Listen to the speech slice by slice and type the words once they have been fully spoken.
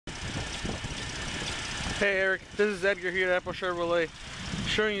Hey Eric, this is Edgar here at Apple Chevrolet,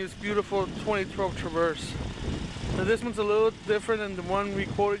 showing you this beautiful 2012 Traverse. Now this one's a little different than the one we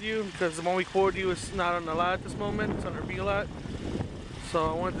quoted you, because the one we quoted you is not on the lot at this moment, it's on our B lot. So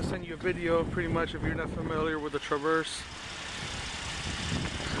I wanted to send you a video pretty much if you're not familiar with the Traverse.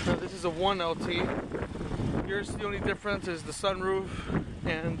 Now this is a 1LT. Here's the only difference is the sunroof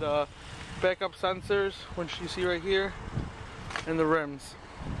and backup sensors, which you see right here, and the rims.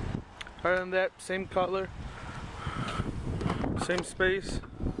 Other than that, same color, same space.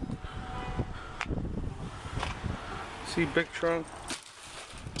 See, big trunk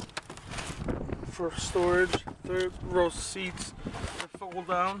for storage. Third row seats that fold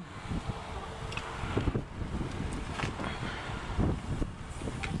down.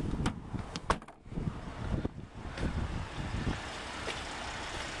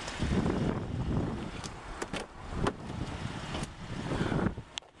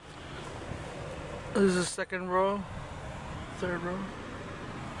 This is the second row, third row.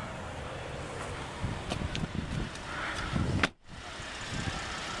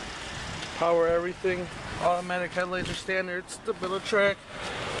 Power everything. Automatic headlights are standard. Stability track.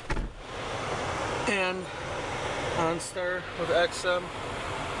 And OnStar with XM.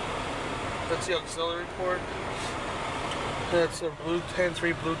 That's the auxiliary port. That's a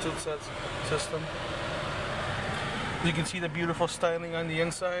hands-free Bluetooth system. You can see the beautiful styling on the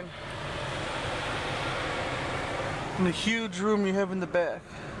inside. And the huge room you have in the back.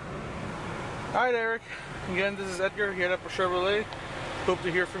 Alright Eric, again this is Edgar here at Apple Chevrolet. Hope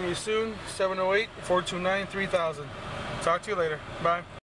to hear from you soon. 708-429-3000. Talk to you later. Bye.